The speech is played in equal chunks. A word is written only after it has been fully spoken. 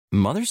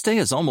Mother's Day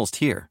is almost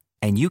here,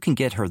 and you can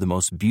get her the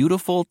most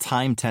beautiful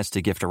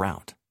time-tested gift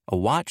around, a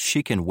watch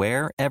she can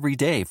wear every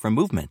day from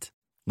Movement.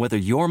 Whether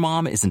your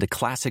mom is into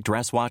classic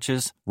dress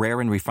watches, rare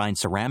and refined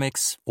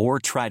ceramics, or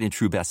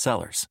tried-and-true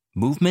bestsellers,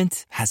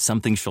 Movement has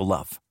something she'll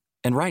love.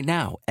 And right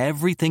now,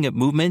 everything at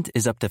Movement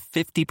is up to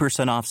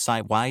 50% off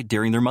site-wide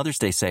during their Mother's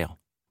Day sale.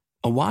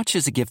 A watch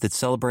is a gift that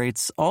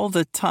celebrates all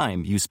the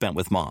time you spent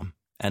with Mom,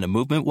 and a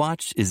Movement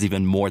watch is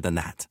even more than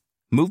that.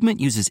 Movement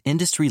uses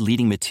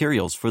industry-leading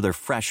materials for their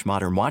fresh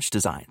modern watch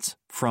designs,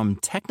 from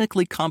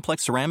technically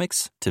complex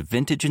ceramics to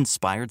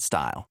vintage-inspired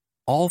style,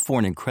 all for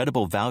an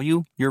incredible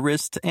value your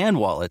wrist and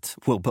wallet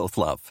will both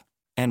love.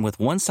 And with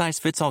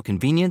one-size-fits-all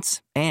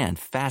convenience and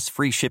fast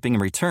free shipping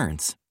and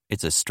returns,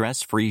 it's a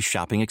stress-free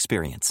shopping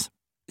experience.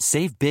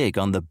 Save big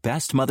on the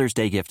best Mother's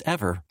Day gift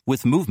ever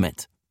with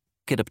Movement.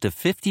 Get up to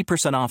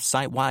 50% off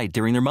site-wide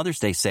during their Mother's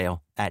Day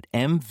sale at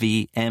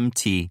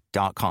mvmt.com.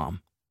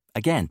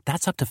 Again,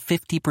 that's up to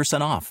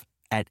 50% off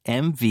at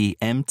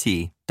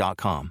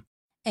mvmt.com.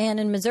 Ann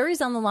in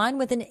Missouri's on the line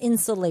with an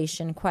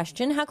insulation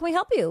question. How can we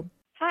help you?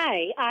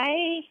 Hi,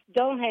 I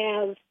don't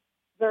have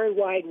very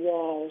wide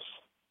walls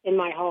in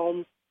my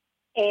home,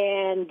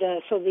 and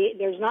so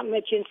there's not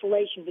much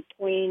insulation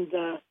between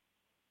the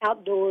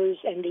outdoors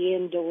and the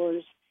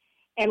indoors.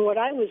 And what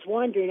I was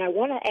wondering, I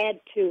want to add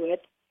to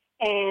it,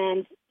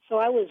 and so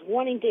I was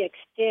wanting to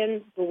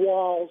extend the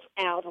walls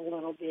out a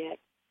little bit.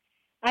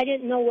 I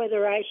didn't know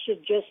whether I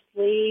should just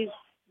leave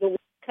the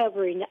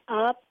covering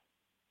up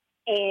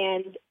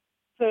and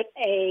put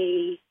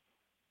a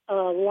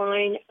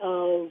line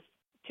of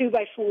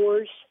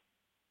 2x4s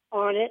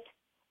on it,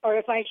 or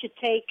if I should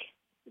take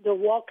the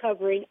wall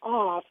covering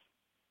off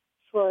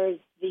for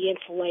the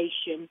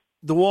insulation.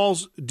 The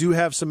walls do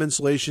have some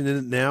insulation in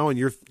it now, and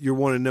you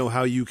want to know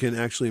how you can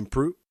actually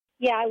improve?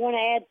 Yeah, I want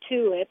to add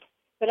to it,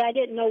 but I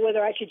didn't know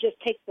whether I should just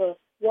take the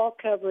wall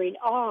covering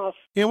off.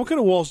 Yeah, what kind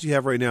of walls do you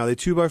have right now? Are they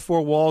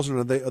 2x4 walls, or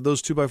are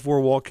those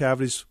 2x4 wall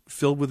cavities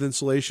filled with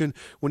insulation?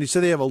 When you say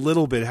they have a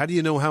little bit, how do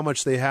you know how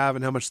much they have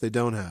and how much they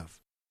don't have?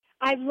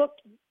 I've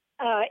looked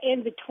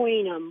in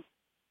between them.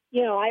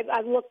 You know,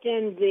 I've looked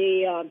in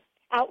the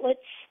outlets.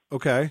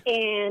 Okay.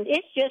 And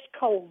it's just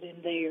cold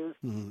in there.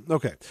 Mm-hmm.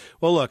 Okay.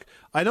 Well, look,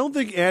 I don't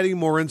think adding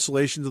more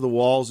insulation to the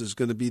walls is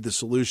going to be the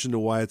solution to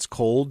why it's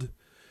cold.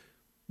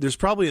 There's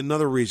probably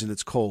another reason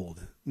it's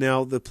cold.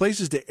 Now, the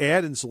places to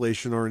add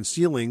insulation are in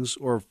ceilings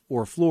or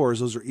floors.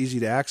 Those are easy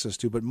to access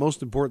to, but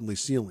most importantly,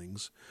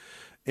 ceilings.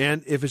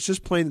 And if it's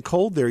just plain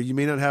cold there, you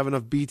may not have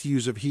enough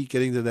BTUs of heat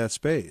getting to that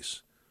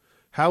space.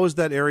 How is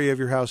that area of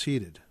your house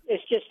heated?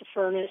 It's just a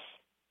furnace,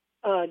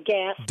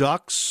 gas.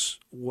 Ducts?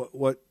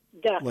 What?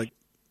 Ducts. Like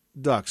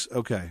ducts,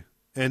 okay.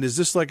 And is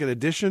this like an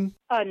addition?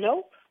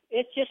 Nope.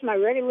 It's just my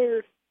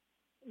regular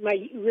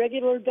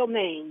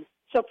domain.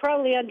 So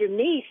probably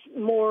underneath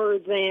more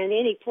than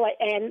any place,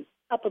 and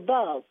up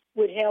above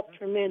would help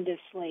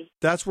tremendously.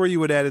 That's where you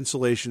would add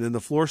insulation, in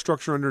the floor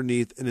structure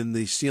underneath and in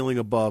the ceiling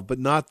above, but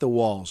not the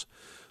walls.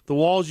 The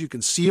walls you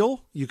can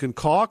seal, you can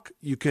caulk,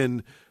 you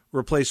can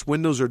replace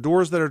windows or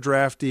doors that are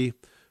drafty,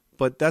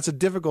 but that's a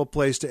difficult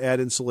place to add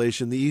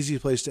insulation. The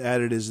easiest place to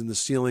add it is in the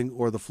ceiling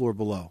or the floor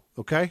below,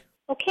 okay?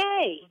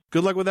 Okay.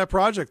 Good luck with that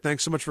project.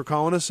 Thanks so much for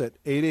calling us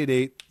at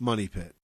 888-MONEY-PIT.